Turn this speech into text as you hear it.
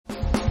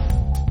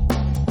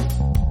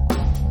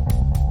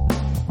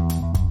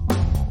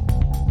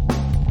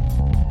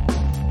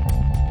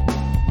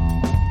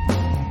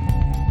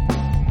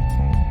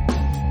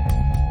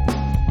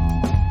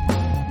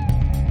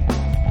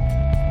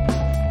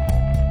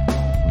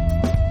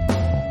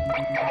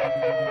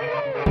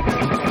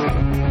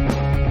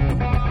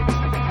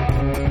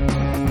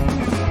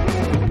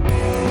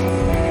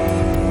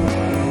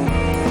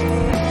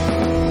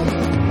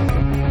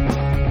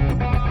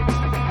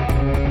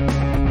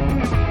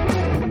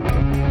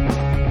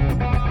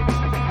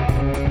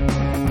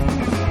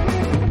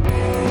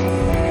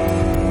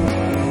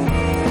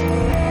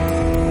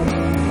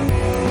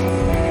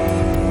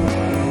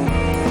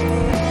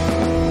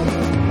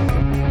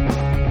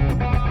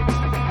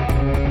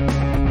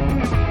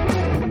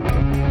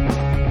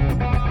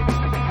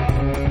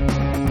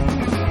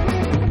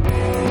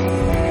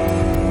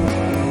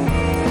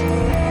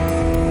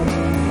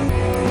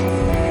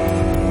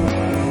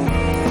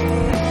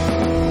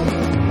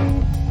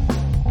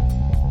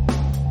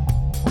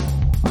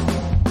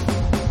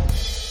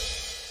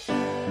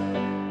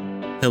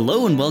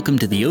Hello and welcome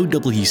to the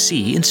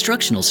OWC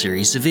instructional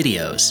series of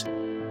videos.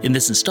 In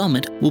this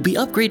installment, we'll be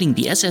upgrading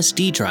the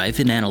SSD drive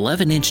in an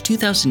 11-inch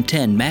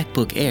 2010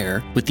 MacBook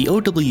Air with the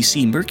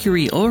OWC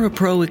Mercury Aura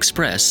Pro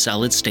Express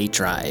solid-state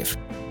drive.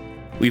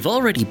 We've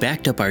already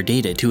backed up our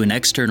data to an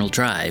external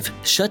drive,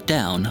 shut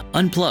down,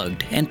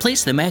 unplugged, and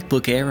placed the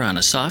MacBook Air on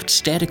a soft,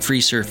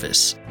 static-free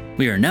surface.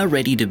 We are now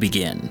ready to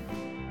begin.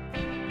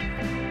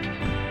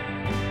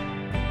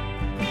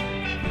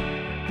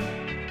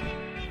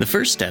 The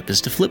first step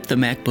is to flip the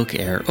MacBook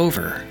Air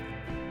over.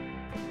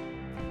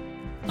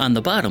 On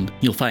the bottom,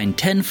 you'll find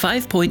 10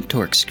 5-point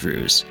Torx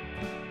screws.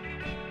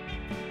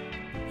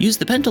 Use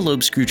the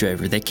pentalobe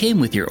screwdriver that came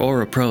with your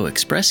Aura Pro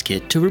Express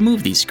kit to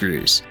remove these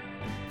screws.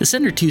 The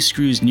center 2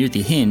 screws near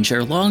the hinge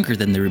are longer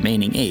than the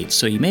remaining 8,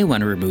 so you may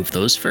want to remove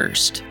those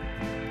first.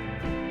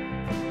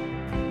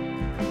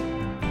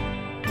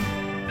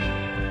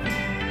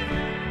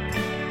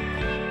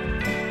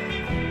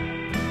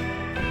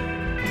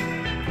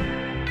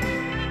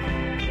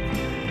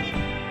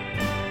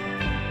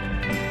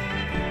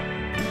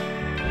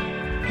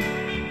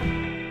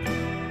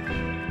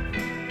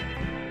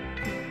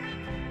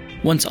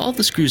 Once all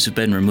the screws have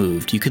been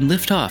removed, you can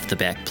lift off the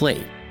back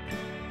plate.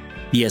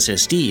 The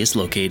SSD is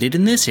located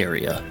in this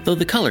area, though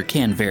the color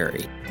can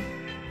vary.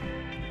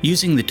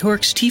 Using the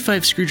Torx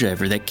T5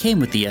 screwdriver that came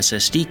with the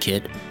SSD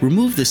kit,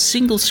 remove the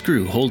single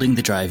screw holding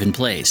the drive in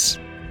place.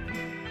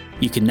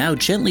 You can now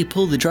gently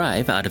pull the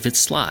drive out of its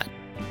slot.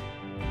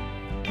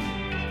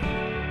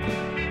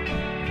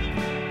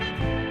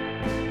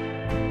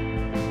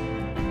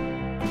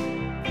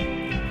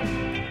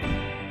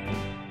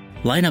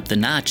 Line up the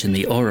notch in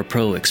the Aura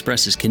Pro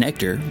Express's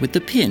connector with the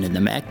pin in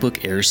the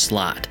MacBook Air's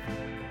slot.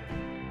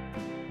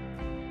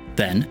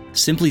 Then,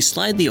 simply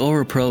slide the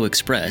Aura Pro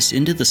Express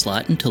into the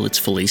slot until it's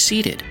fully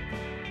seated.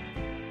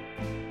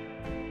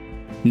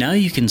 Now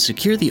you can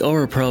secure the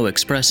Aura Pro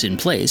Express in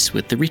place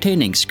with the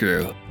retaining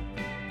screw.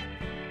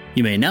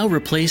 You may now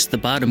replace the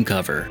bottom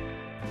cover.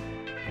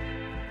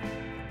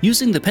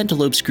 Using the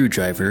pentalobe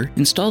screwdriver,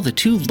 install the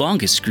 2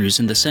 longest screws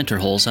in the center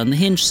holes on the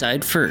hinge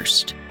side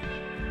first.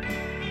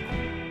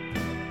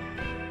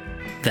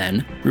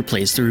 Then,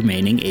 replace the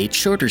remaining 8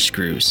 shorter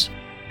screws.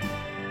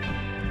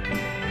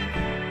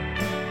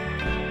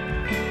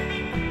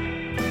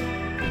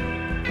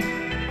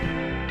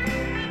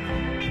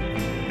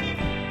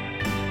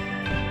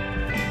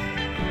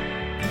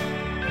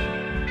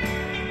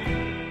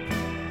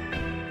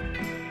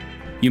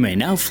 You may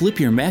now flip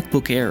your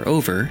MacBook Air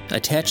over,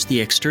 attach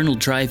the external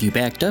drive you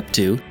backed up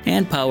to,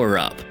 and power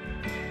up.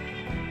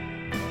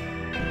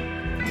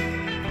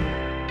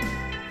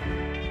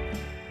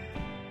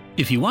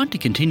 If you want to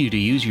continue to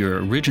use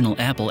your original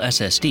Apple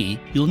SSD,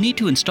 you'll need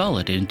to install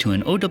it into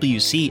an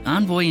OWC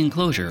Envoy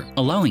enclosure,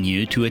 allowing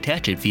you to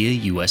attach it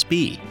via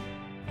USB.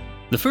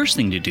 The first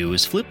thing to do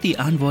is flip the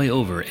Envoy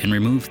over and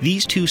remove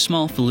these 2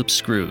 small Phillips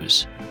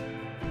screws.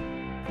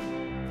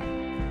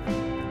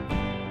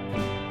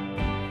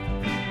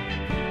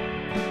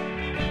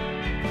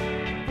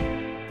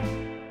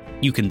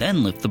 You can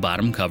then lift the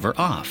bottom cover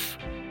off.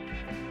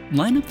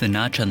 Line up the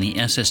notch on the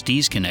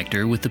SSD's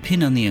connector with the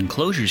pin on the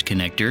enclosure's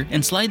connector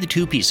and slide the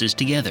 2 pieces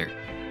together.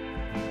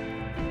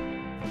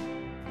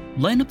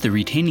 Line up the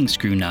retaining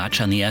screw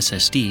notch on the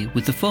SSD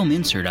with the foam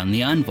insert on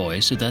the Envoy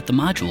so that the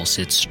module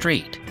sits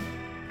straight.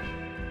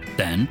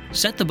 Then,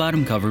 set the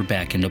bottom cover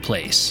back into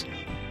place.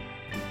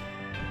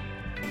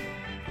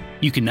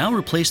 You can now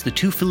replace the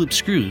 2 Phillips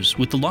screws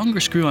with the longer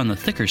screw on the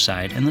thicker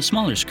side and the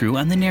smaller screw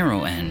on the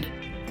narrow end.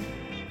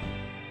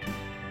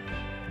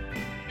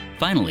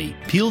 Finally,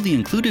 peel the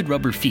included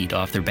rubber feet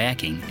off their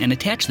backing and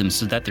attach them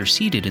so that they're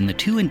seated in the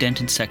 2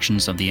 indented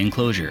sections of the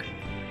enclosure.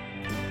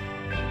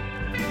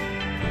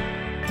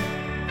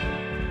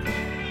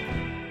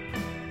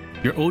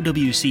 Your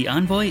OWC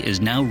Envoy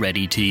is now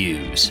ready to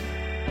use.